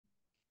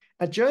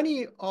A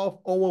journey of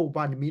over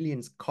 1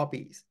 million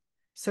copies.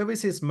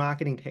 Services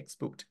marketing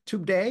textbook.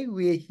 Today,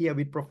 we're here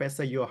with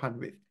Professor Jochen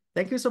Wirtz.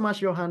 Thank you so much,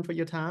 Jochen, for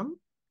your time.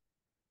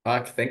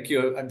 Marc, thank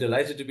you. I'm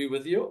delighted to be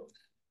with you.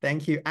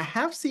 Thank you. I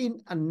have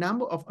seen a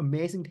number of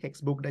amazing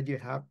textbooks that you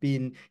have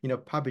been,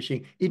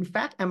 publishing. In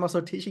fact, I'm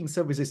also teaching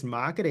services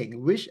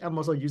marketing, which I'm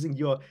also using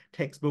your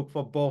textbook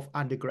for both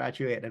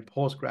undergraduate and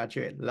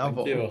postgraduate Thank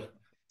level. you.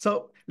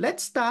 So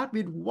let's start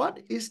with what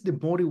is the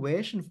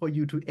motivation for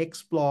you to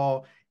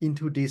explore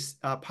into this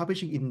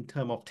publishing in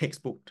terms of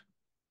textbook?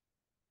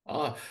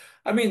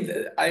 I mean,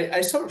 I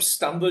sort of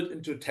stumbled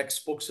into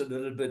textbooks a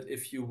little bit,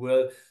 if you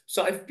will.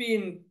 So I've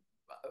been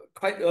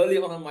quite early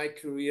on in my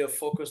career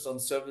focused on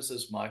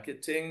services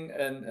marketing,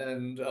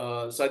 and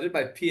so I did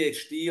my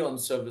PhD on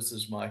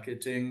services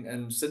marketing,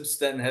 and since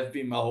then have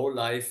been my whole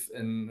life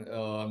in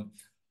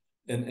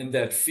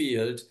that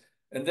field.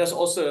 And there's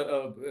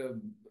also a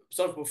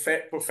sort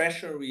of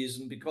professional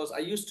reason, because I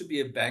used to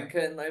be a banker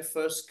in my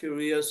first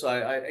career. So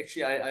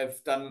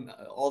I've done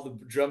all the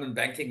German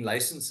banking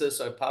licenses.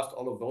 So I passed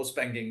all of those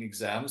banking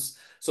exams.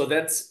 So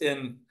that's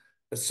in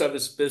a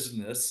service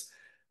business.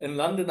 In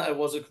London, I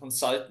was a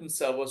consultant.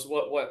 So I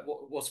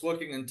was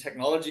working in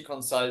technology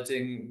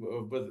consulting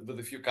with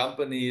a few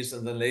companies,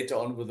 and then later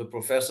on with a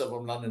professor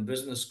from London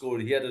Business School.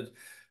 He had a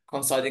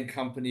consulting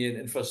company in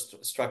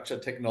infrastructure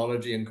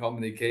technology and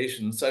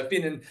communication. So I've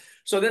been in,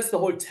 so that's the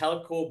whole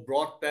telco,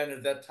 broadband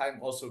at that time,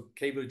 also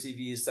cable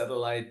TV,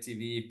 satellite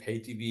TV, pay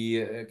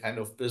TV kind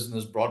of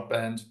business,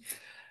 broadband.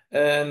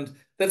 And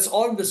that's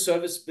all in the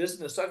service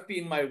business. So I've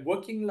been, my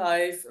working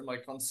life and my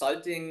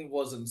consulting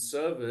was in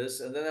service.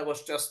 And then I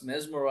was just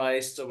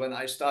mesmerized. So when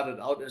I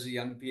started out as a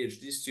young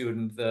PhD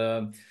student,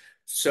 the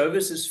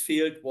services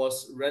field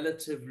was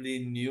relatively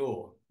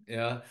new.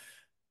 Yeah.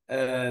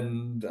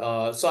 And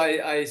so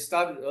I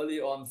started early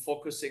on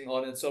focusing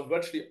on it. So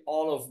virtually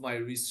all of my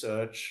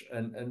research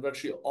and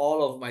virtually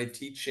all of my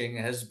teaching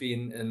has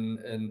been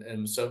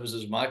in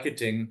services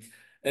marketing.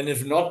 And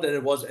if not, then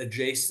it was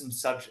adjacent,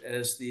 such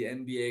as the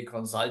MBA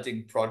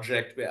consulting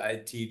project where I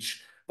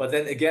teach. But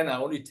then again, I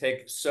only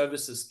take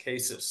services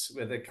cases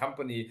where the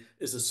company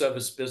is a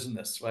service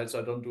business, right? So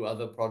I don't do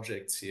other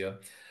projects here.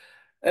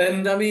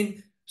 And I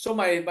mean, so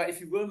my if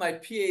you will, my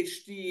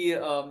PhD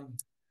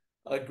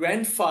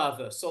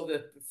grandfather, so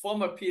the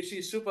former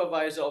PhD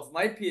supervisor of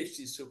my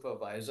PhD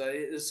supervisor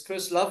is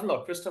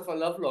Christopher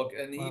Lovelock,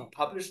 and he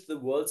published the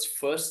world's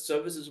first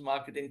services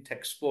marketing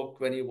textbook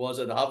when he was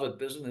at Harvard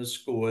Business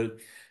School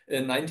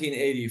in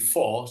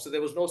 1984. So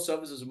there was no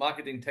services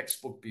marketing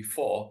textbook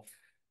before.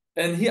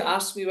 And he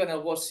asked me when I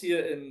was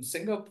here in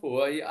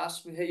Singapore, he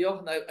asked me, hey,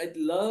 Jochen, I'd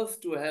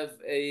love to have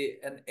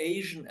an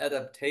Asian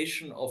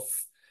adaptation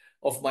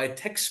of my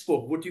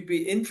textbook. Would you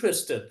be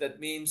interested? That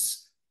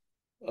means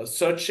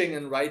searching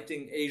and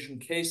writing Asian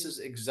cases,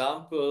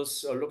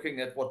 examples, looking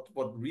at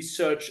what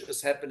research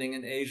is happening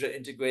in Asia,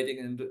 integrating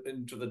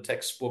into the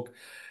textbook.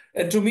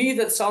 And to me,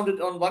 that sounded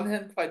on one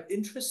hand quite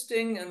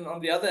interesting, and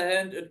on the other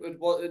hand,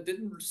 it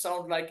didn't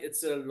sound like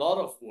it's a lot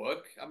of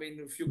work. I mean,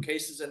 a few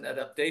cases and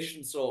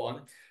adaptations, so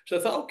on. So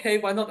I thought, okay,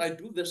 why not I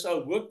do this?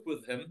 I'll work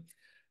with him.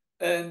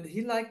 And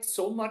he liked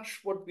so much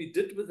what we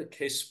did with the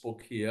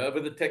casebook here,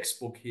 with the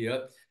textbook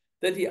here,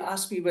 that he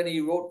asked me when he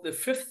wrote the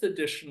 5th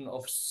edition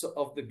of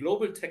the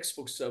Global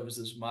Textbook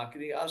Services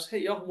Marketing, he asked,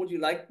 hey, Jochen, would you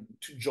like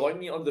to join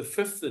me on the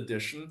 5th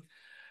edition?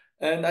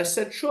 And I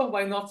said, sure,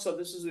 why not? So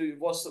this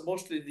was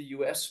mostly the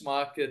US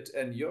market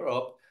and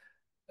Europe.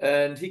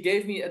 And he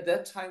gave me at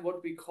that time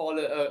what we call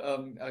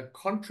a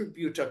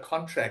contributor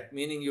contract,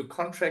 meaning you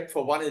contract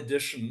for one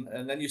edition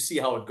and then you see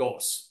how it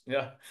goes.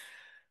 Yeah.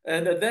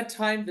 And at that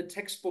time, the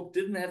textbook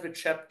didn't have a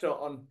chapter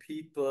on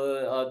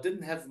people,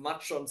 didn't have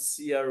much on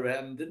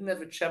CRM, didn't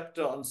have a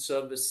chapter on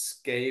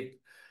ServiceScape.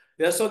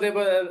 Yeah, so there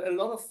were a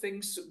lot of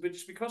things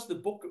which, because the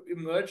book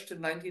emerged in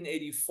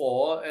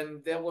 1984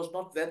 and there was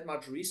not that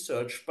much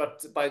research,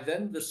 but by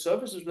then the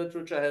services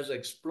literature has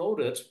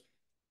exploded.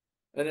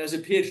 And as a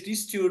PhD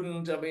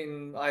student, I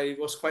mean, I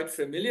was quite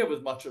familiar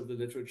with much of the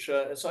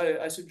literature. So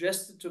I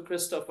suggested to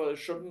Christopher,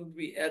 shouldn't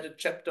we add a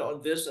chapter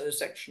on this and a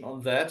section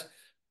on that?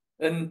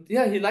 And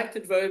yeah, he liked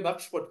it very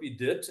much what we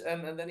did.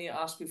 And then he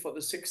asked me for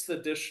the 6th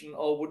edition,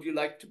 oh, would you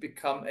like to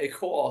become a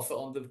co-author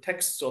on the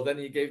text? So then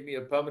he gave me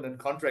a permanent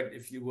contract,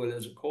 if you will,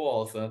 as a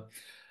co-author.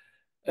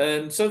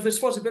 And so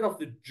this was a bit of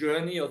the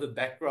journey or the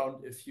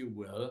background, if you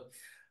will.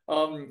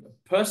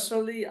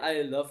 Personally,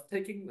 I love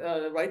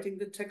writing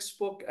the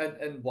textbook,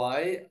 and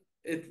why?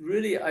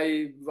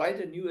 I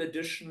write a new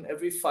edition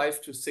every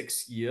 5 to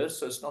 6 years,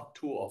 so it's not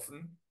too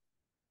often.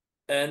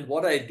 And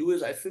what I do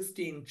is I have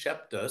 15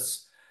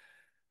 chapters.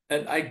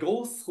 And I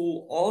go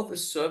through all the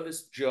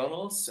service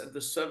journals and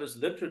the service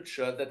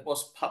literature that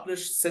was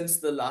published since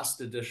the last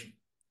edition.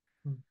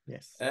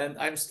 Yes. And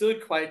I'm still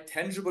quite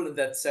tangible in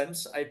that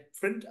sense. I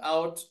print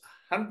out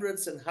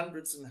hundreds and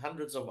hundreds and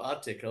hundreds of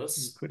articles.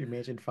 You could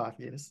imagine 5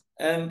 years.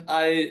 And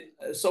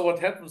so what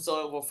happens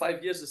over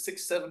 5 years is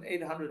 600,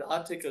 700, 800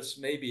 articles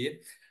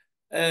maybe.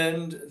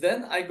 And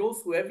then I go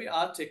through every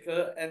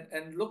article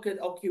and look at,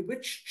 okay,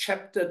 which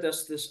chapter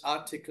does this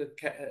article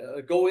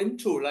go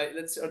into? Like,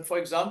 let's, for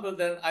example,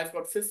 then I've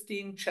got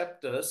 15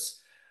 chapters,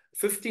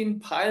 15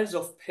 piles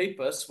of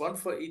papers, one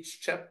for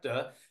each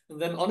chapter.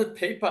 And then on a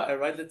paper, I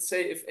write, let's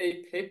say if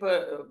a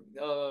paper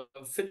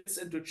fits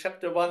into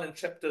chapter 1 and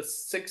chapter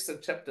 6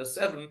 and chapter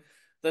 7,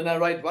 then I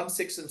write 1,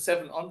 6, and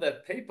 7 on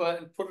that paper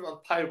and put it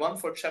on pile 1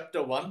 for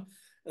chapter 1.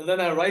 And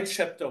then I write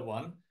chapter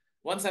 1.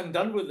 Once I'm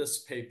done with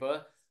this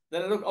paper,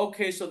 then I look,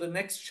 okay, so the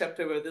next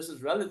chapter where this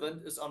is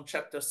relevant is on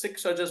chapter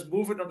 6. So I just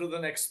move it onto the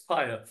next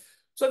pile.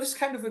 So this is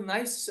kind of a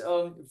nice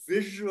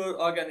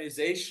visual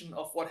organization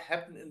of what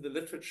happened in the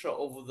literature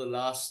over the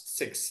last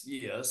 6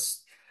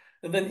 years.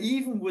 And then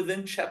even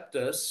within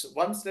chapters,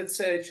 once, let's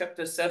say,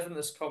 chapter 7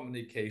 is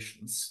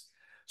communications.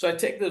 So I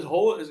take this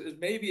whole, it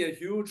may be a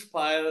huge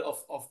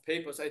pile of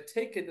papers. I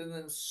take it and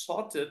then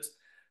sort it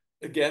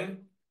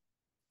again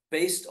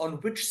based on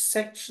which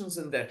sections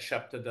in that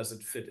chapter does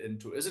it fit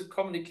into. Is it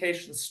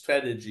communication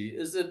strategy?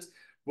 Is it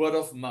word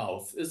of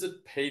mouth? Is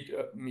it paid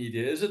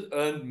media? Is it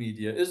earned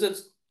media? Is it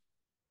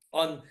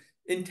on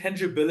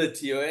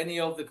intangibility or any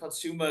of the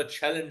consumer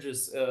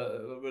challenges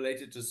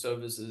related to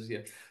services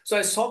here? So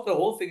I sort the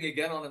whole thing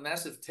again on a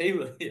massive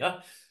table here.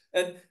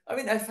 And I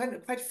mean, I find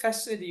it quite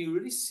fascinating. You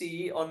really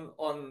see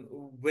on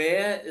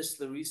where is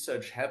the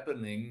research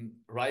happening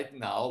right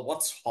now,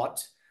 what's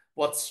hot,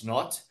 what's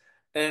not,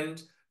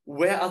 and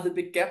where are the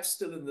big gaps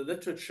still in the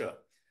literature?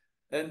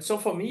 And so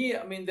for me,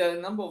 I mean, there are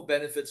a number of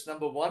benefits.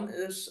 Number one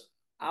is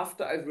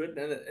after I've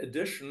written an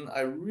edition,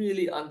 I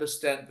really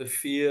understand the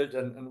field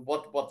and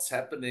what's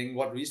happening,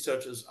 what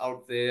research is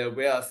out there,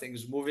 where are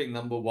things moving,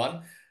 number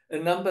one.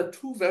 And number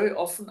two, very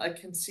often I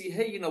can see,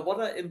 hey, you know, what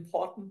are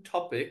important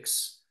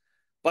topics,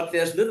 but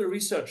there's little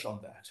research on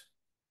that.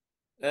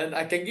 And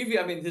I can give you,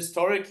 I mean,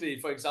 historically,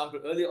 for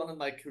example, early on in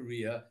my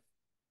career,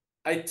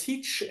 I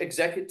teach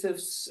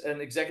executives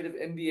and executive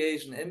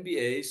MBAs and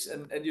MBAs,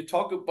 and you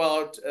talk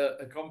about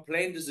a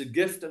complaint is a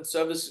gift and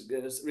service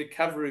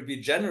recovery be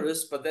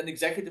generous, but then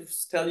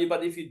executives tell you,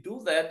 but if you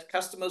do that,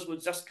 customers will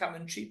just come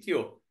and cheat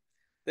you.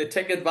 They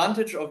take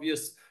advantage of your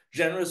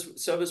generous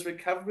service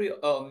recovery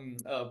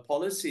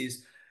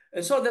policies.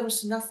 And so there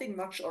was nothing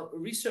much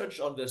research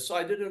on this. So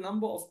I did a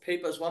number of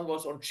papers. One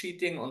was on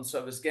cheating on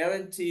service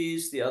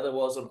guarantees. The other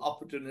was on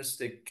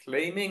opportunistic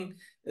claiming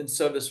in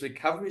service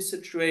recovery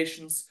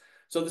situations.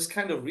 So this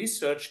kind of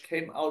research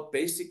came out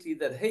basically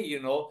that, hey,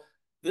 you know,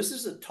 this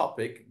is a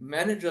topic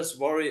managers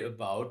worry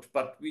about,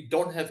 but we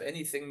don't have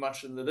anything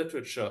much in the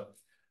literature.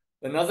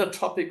 Another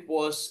topic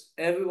was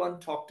everyone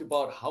talked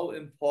about how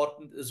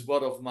important is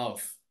word of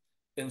mouth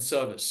in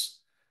service.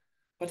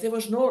 But there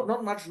was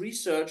not much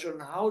research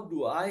on how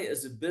do I,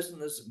 as a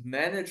business,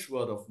 manage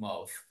word of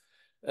mouth.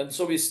 And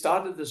so we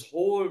started this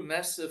whole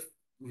massive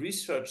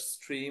research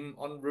stream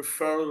on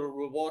referral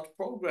reward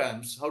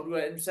programs. How do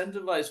I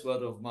incentivize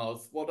word of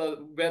mouth?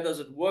 Where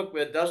does it work?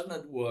 Where doesn't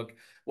it work?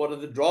 What are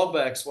the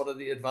drawbacks? What are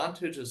the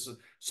advantages?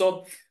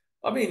 So,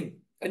 I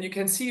mean, and you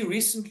can see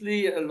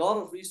recently a lot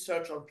of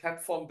research on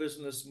platform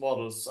business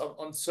models,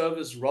 on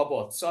service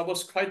robots. So I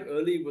was quite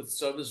early with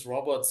service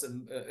robots.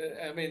 And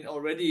I mean,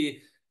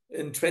 already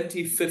in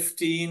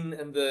 2015,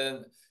 in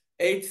the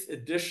 8th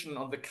edition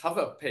on the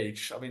cover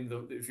page, I mean,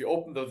 if you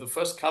open the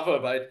first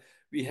cover, right,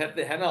 we had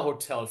the Hana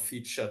Hotel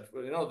featured,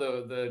 you know,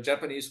 the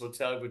Japanese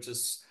hotel,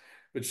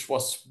 which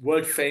was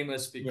world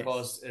famous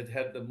because it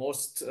had the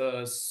most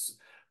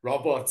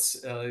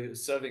robots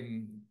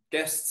serving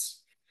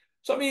guests.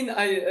 So I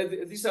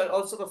mean, these are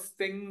all sort of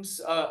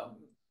things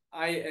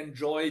I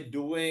enjoy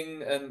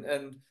doing,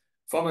 and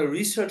from a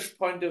research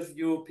point of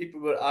view,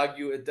 people will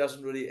argue it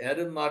doesn't really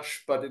add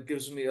much, but it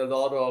gives me a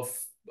lot of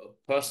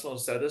personal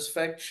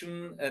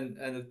satisfaction, and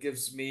it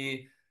gives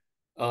me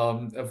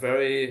a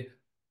very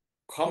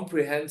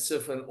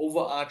comprehensive and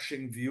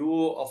overarching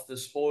view of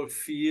this whole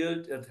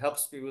field. It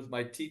helps me with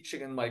my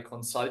teaching and my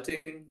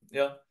consulting.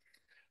 Yeah.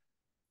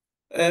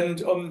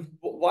 And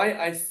why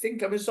I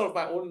think, I mean, sort of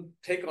my own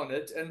take on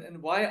it,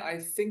 and why I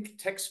think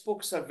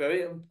textbooks are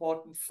very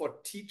important for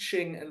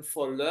teaching and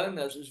for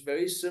learners is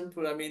very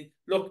simple. I mean,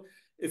 look,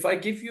 if I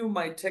give you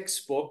my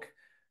textbook,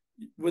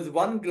 with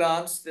one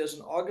glance, there's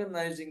an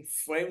organizing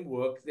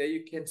framework there.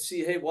 You can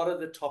see, hey, what are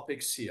the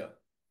topics here?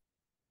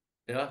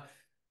 Yeah.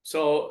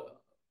 So,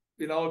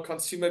 you know,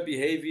 consumer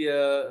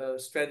behavior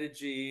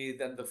strategy,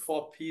 then the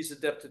 4 Ps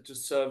adapted to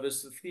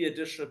service, the 3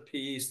 additional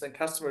Ps, then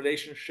customer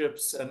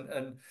relationships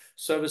and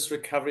service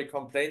recovery,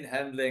 complaint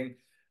handling.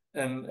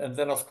 And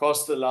then, of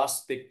course, the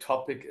last big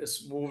topic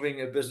is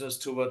moving a business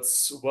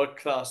towards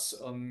world-class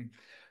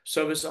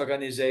service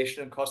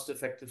organization and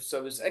cost-effective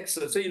service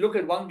excellence. So you look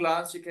at one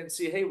glance, you can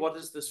see, hey, what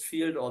is this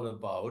field all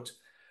about?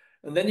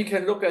 And then you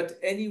can look at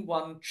any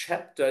one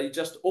chapter. You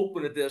just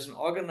open it. There's an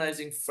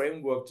organizing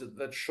framework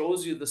that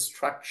shows you the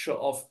structure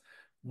of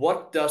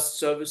what does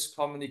service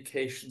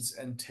communications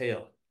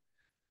entail.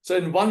 So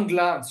in one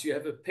glance, you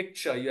have a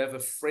picture, you have a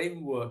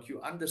framework,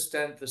 you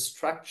understand the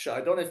structure.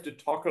 I don't have to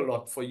talk a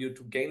lot for you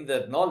to gain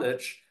that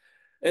knowledge.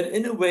 And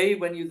in a way,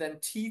 when you then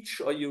teach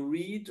or you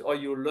read or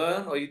you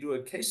learn or you do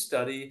a case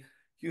study,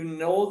 you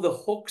know the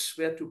hooks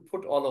where to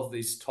put all of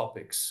these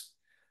topics.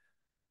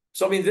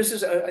 So, I mean, this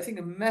is, I think,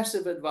 a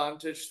massive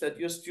advantage that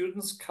your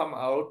students come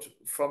out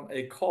from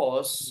a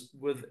course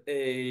with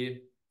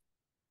a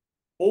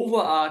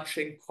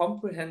overarching,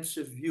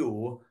 comprehensive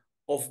view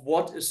of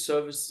what is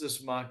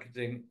services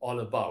marketing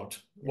all about.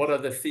 Yes. What are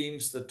the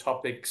themes, the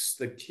topics,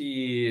 the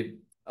key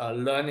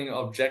learning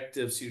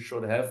objectives you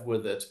should have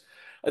with it?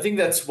 I think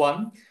that's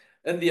one.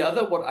 And the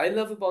other, what I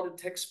love about a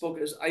textbook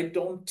is I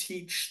don't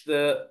teach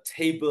the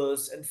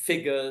tables and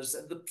figures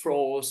and the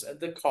pros and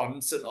the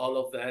cons and all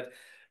of that.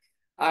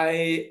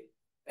 I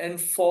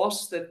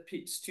enforce that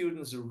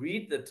students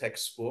read the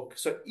textbook.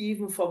 So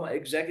even for my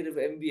executive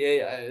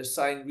MBA, I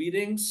assign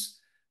readings.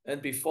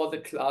 And before the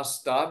class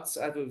starts,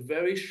 I have a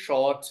very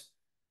short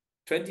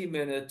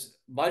 20-minute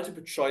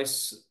multiple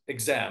choice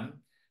exam.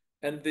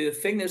 And the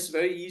thing is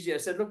very easy. I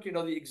said, look,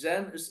 the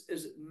exam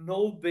is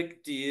no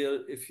big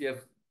deal if you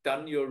have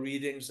done your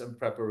readings and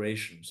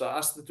preparation. So I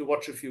asked them to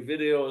watch a few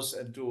videos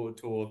and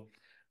to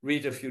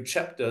read a few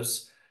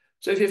chapters.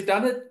 So if you've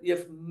done it, you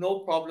have no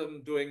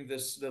problem doing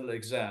this little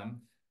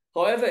exam.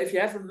 However, if you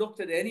haven't looked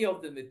at any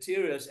of the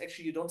materials,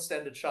 actually you don't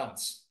stand a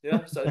chance.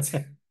 Yeah. So it's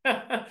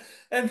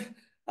and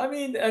I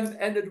mean,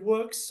 and it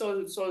works.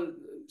 So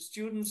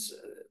students,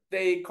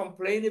 they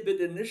complain a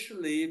bit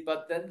initially,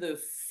 but then the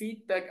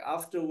feedback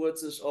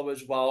afterwards is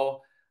always,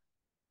 wow,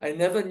 I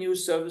never knew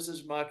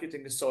services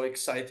marketing is so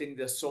exciting.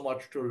 There's so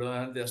much to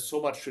learn. There's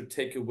so much to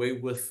take away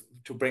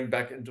to bring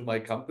back into my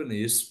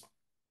companies.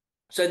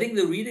 So I think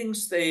the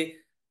readings, they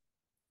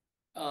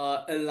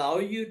allow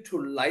you to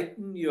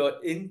lighten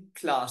your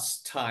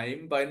in-class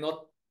time by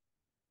not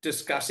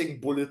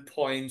discussing bullet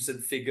points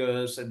and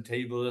figures and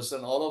tables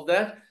and all of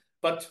that,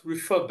 but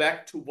refer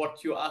back to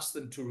what you asked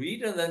them to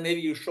read. And then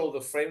maybe you show the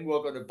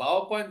framework on a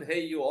PowerPoint.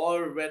 Hey, you all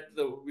read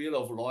the Wheel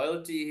of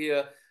Loyalty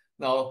here.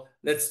 Now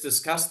let's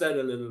discuss that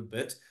a little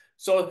bit.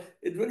 So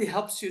it really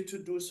helps you to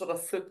do sort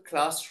of flipped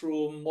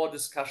classroom, more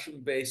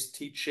discussion-based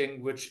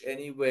teaching, which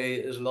anyway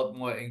is a lot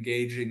more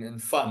engaging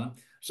and fun.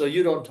 So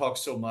you don't talk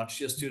so much.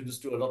 Your students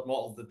do a lot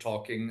more of the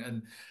talking.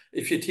 And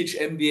if you teach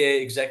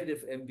MBA,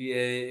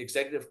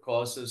 executive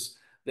courses,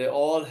 they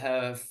all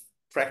have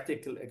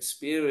practical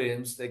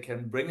experience they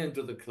can bring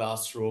into the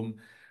classroom,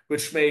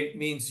 which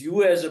means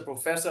you as a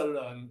professor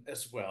learn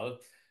as well.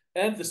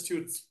 And the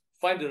students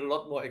find it a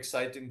lot more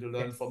exciting to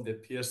learn from their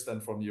peers than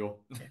from you.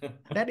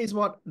 That is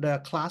what the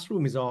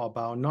classroom is all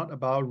about, not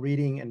about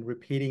reading and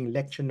repeating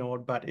lecture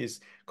note, but is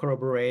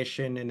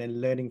collaboration and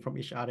then learning from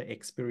each other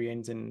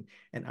experience and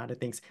other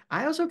things.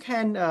 I also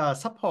can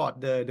support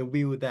the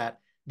view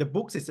that the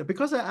books is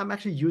because I'm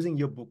actually using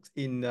your books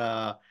in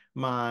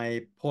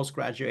my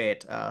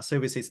postgraduate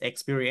services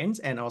experience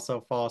and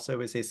also for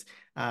services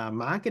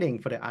marketing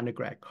for the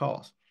undergrad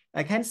course.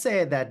 I can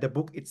say that the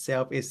book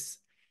itself is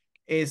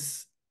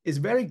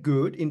very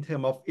good in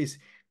terms of is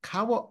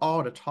cover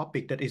all the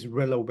topic that is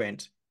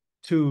relevant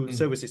to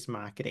services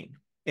marketing.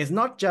 It's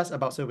not just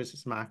about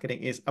services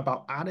marketing, it's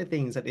about other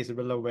things that is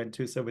relevant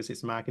to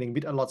services marketing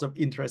with a lot of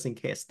interesting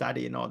case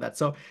study and all that.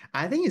 So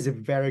I think it's a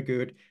very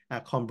good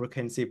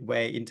comprehensive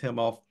way in terms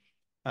of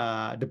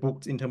the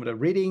books, in terms of the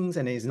readings,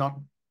 and it's not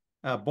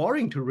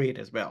boring to read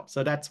as well.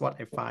 So that's what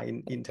I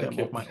find in terms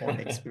of my own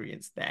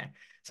experience there.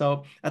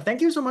 So thank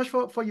you so much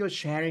for your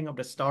sharing of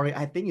the story.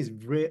 I think it's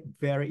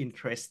very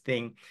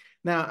interesting.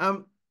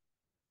 Now,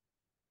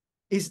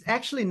 it's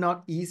actually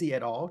not easy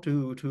at all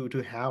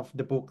to have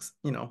the books,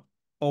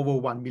 over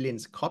 1 million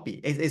copy.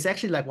 It's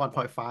actually like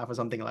 1.5 or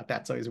something like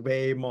that. So it's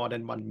way more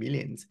than 1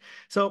 million.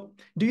 So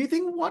do you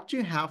think what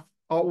you have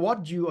or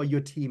what you or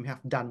your team have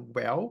done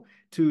well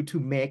to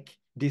make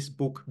this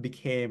book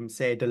became,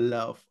 say, the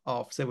love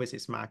of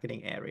services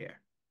marketing area?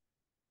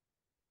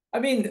 I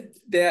mean,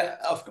 there,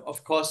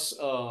 of course,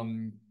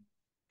 the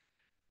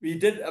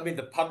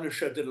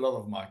publisher did a lot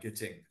of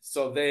marketing.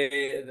 So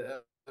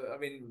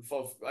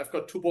I've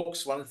got 2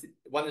 books. One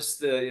is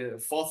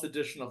the 4th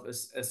edition of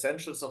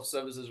Essentials of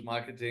Services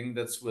Marketing.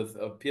 That's with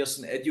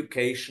Pearson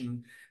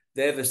Education.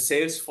 They have a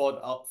sales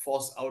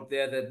force out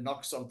there that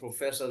knocks on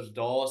professors'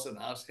 doors and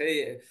asks,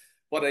 hey,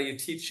 what are you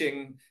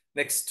teaching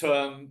next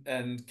term?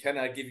 And can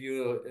I give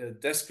you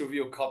desk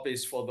review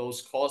copies for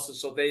those courses?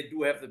 So they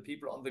do have the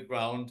people on the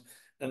ground,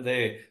 and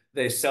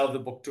they sell the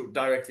book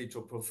directly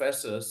to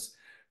professors.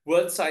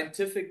 World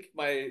Scientific,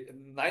 my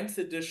 9th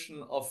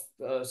edition of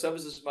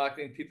Services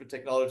Marketing, People,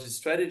 Technology,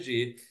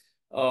 Strategy,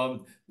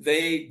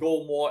 they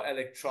go more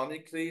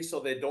electronically, so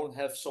they don't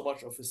have so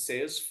much of a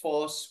sales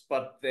force,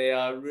 but they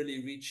are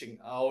really reaching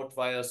out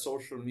via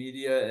social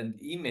media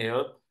and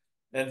email.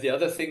 And the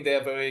other thing they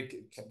are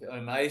very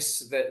nice,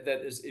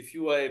 that is if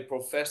you are a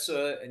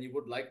professor and you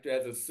would like to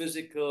have a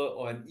physical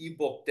or an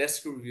ebook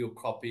desk review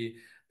copy,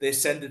 they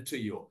send it to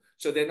you.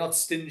 So they're not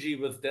stingy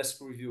with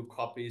desk review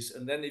copies.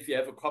 And then if you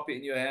have a copy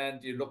in your hand,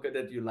 you look at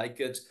it, you like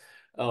it.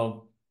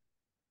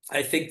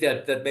 I think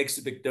that makes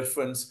a big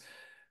difference.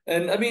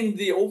 And I mean,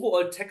 the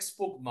overall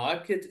textbook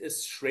market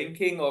is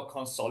shrinking or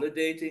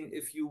consolidating,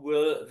 if you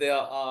will. There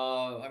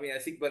are, I mean, I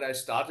think when I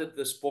started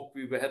this book,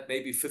 we had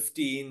maybe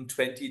 15,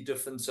 20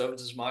 different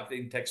services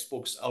marketing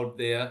textbooks out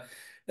there.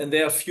 And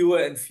there are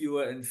fewer and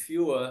fewer and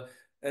fewer.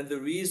 And the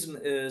reason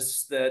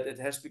is that it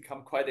has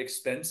become quite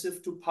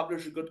expensive to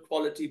publish a good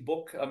quality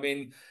book. I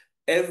mean,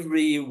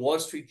 every Wall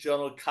Street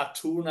Journal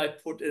cartoon I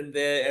put in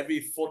there,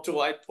 every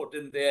photo I put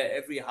in there,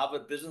 every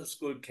Harvard Business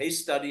School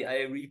case study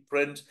I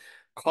reprint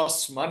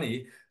costs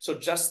money. So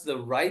just the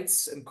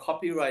rights and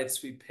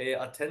copyrights we pay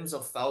are tens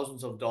of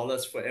thousands of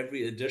dollars for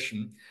every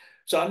edition.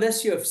 So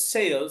unless you have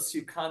sales,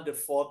 you can't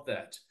afford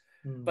that.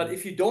 But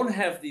if you don't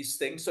have these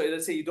things, so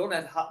let's say you don't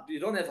have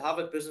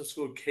Harvard Business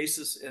School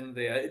cases in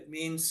there, it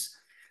means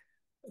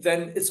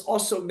then it's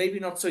also maybe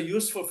not so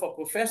useful for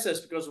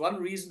professors, because one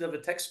reason of a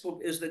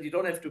textbook is that you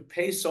don't have to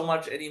pay so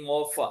much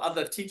anymore for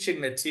other teaching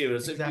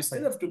materials. Exactly. If you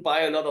still have to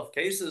buy a lot of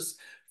cases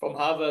from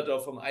Harvard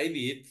or from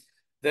Ivy,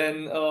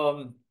 then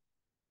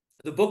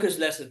the book is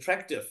less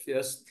attractive.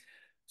 Yes.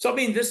 So I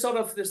mean, this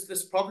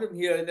problem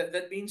here,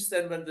 that means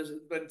then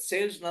when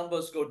sales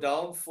numbers go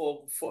down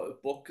for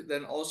a book,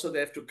 then also they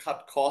have to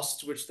cut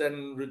costs, which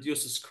then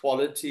reduces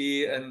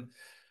quality. And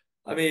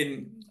I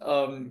mean,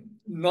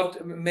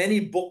 not many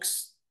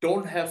books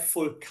don't have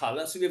full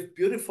color. So we have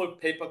beautiful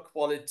paper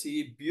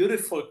quality,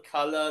 beautiful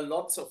color,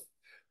 lots of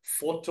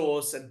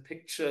photos and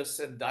pictures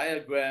and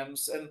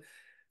diagrams, and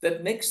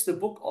that makes the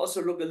book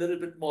also look a little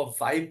bit more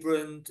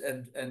vibrant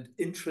and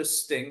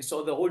interesting.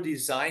 So the whole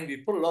design, we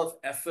put a lot of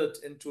effort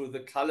into the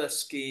color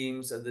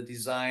schemes and the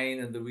design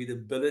and the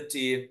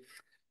readability.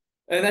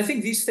 And I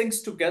think these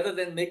things together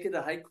then make it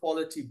a high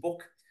quality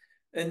book.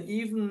 And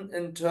even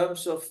in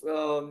terms of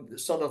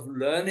sort of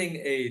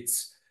learning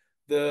aids,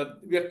 we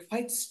are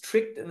quite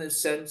strict in the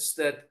sense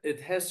that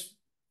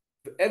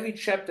every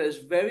chapter has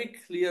very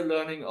clear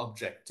learning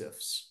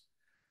objectives,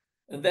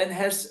 and then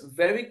has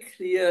very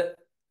clear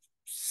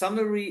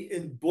summary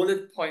in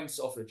bullet points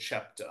of a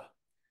chapter.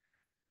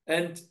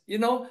 And, you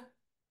know,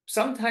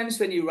 sometimes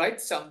when you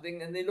write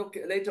something and they look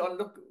later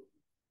on,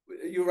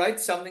 you write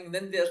something and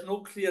then there's no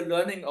clear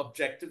learning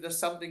objective, there's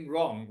something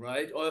wrong,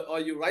 right? Or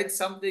you write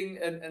something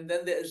and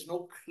then there is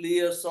no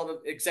clear sort of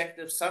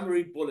executive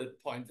summary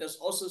bullet point. There's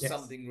also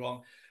something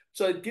wrong.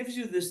 So it gives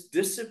you this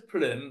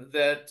discipline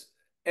that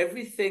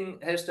everything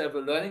has to have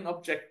a learning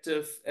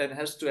objective and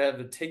has to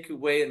have a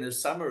takeaway and a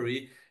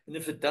summary. And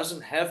if it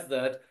doesn't have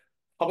that,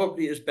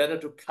 probably it's better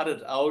to cut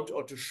it out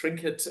or to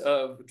shrink it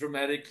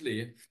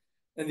dramatically.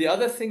 And the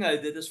other thing I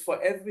did is for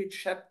every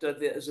chapter,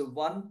 there is a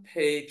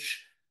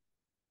one-page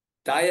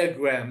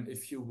diagram,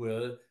 if you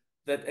will,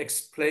 that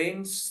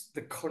explains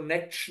the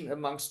connection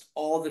amongst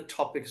all the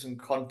topics and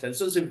content.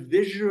 So it's a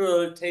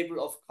visual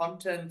table of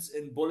contents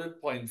in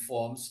bullet point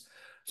forms.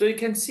 So you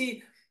can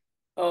see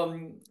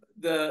I'm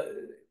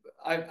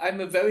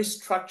a very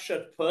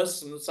structured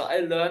person. So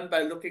I learn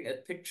by looking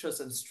at pictures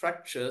and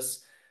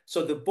structures.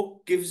 So the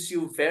book gives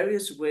you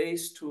various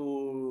ways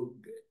to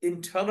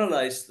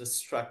internalize the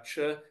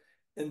structure.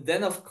 And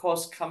then, of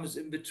course, comes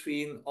in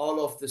between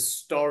all of the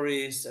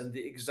stories and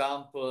the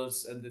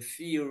examples and the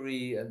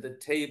theory and the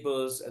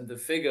tables and the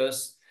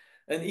figures.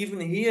 And even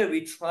here,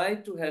 we try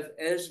to have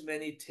as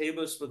many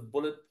tables with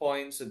bullet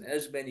points and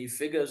as many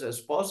figures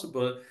as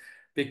possible,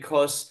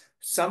 because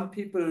some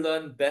people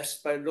learn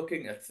best by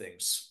looking at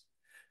things.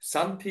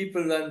 Some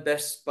people learn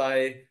best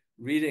by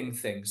reading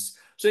things.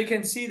 So you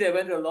can see there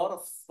went a lot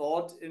of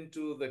thought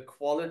into the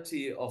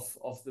quality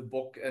of the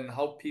book and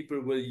how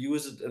people will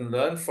use it and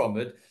learn from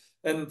it.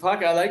 And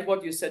Park, I like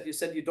what you said. You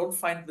said you don't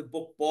find the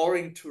book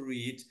boring to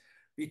read.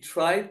 We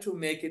try to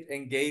make it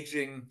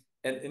engaging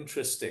and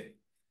interesting.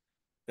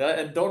 Yeah,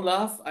 and don't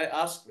laugh. I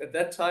asked at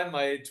that time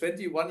my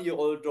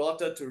 21-year-old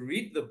daughter to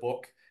read the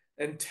book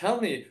and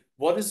tell me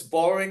what is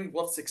boring,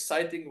 what's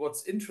exciting,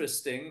 what's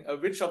interesting,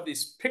 which of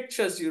these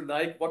pictures you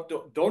like, what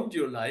don't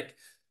you like.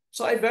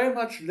 So I very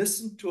much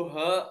listened to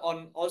her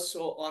on,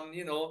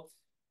 you know,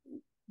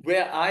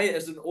 where I,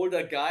 as an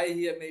older guy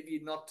here, maybe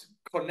not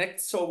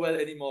connect so well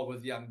anymore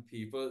with young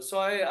people. So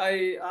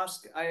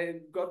I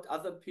got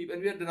other people,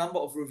 and we had a number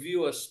of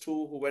reviewers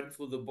too who went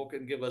through the book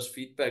and give us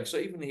feedback. So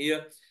even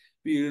here,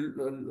 we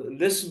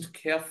listened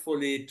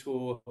carefully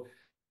to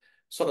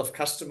sort of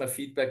customer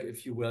feedback,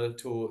 if you will,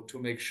 to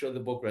make sure the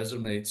book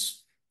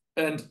resonates.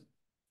 And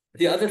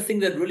the other thing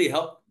that really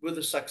helped with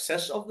the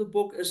success of the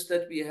book is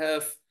that we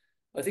have,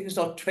 I think it's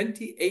now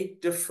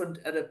 28 different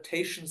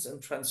adaptations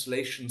and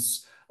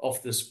translations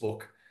of this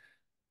book.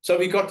 So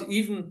we got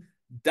even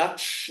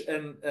Dutch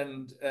and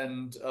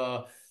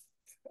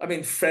I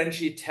mean,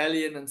 French,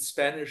 Italian, and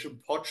Spanish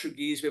and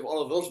Portuguese. We have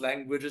all of those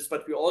languages,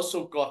 but we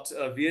also got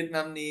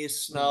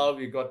Vietnamese now.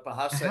 We got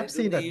Bahasa I have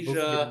seen that book,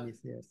 Indonesia. Vietnamese,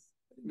 yes.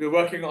 We're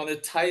working on a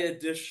Thai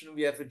edition.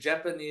 We have a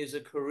Japanese,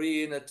 a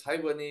Korean, a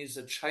Taiwanese,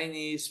 a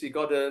Chinese. We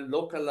got a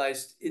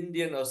localized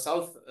Indian or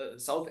South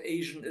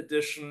Asian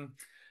edition.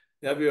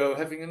 Yeah, we are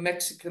having a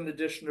Mexican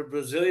edition, a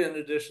Brazilian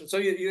edition. So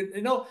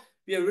you know,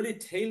 we are really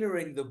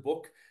tailoring the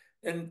book.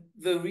 And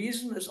the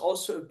reason is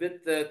also a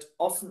bit that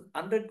often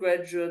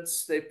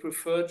undergraduates, they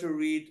prefer to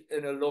read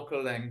in a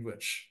local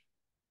language.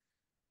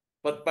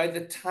 But by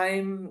the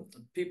time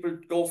people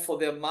go for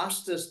their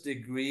master's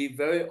degree,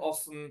 very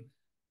often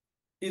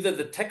either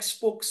the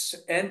textbooks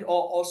and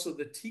or also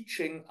the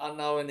teaching are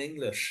now in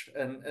English.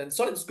 And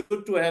so it's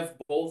good to have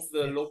both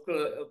the Yes.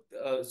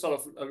 local sort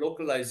of a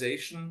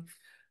localization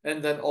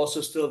and then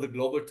also still the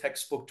global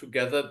textbook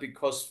together,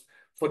 because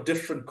for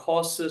different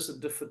courses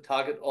and different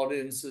target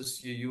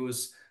audiences, you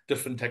use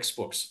different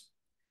textbooks.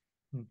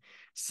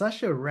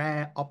 Such a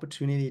rare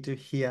opportunity to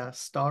hear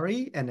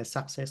story and the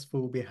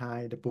successful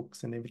behind the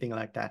books and everything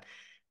like that.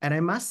 And I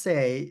must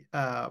say,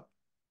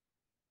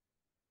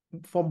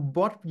 from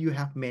what you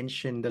have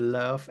mentioned, the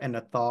love and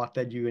the thought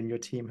that you and your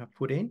team have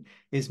put in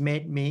is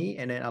made me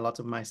and then a lot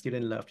of my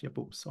students love your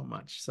book so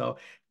much. So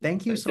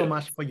thank you Thank so you.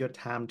 much for your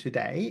time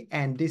today.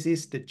 And this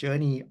is the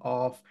journey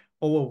of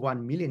over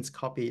 1 million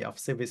copy of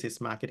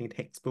services marketing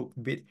textbook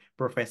with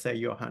Professor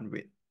Jochen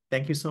Wirtz.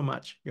 Thank you so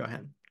much,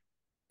 Jochen.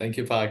 Thank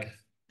you, Park.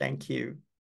 Thank you.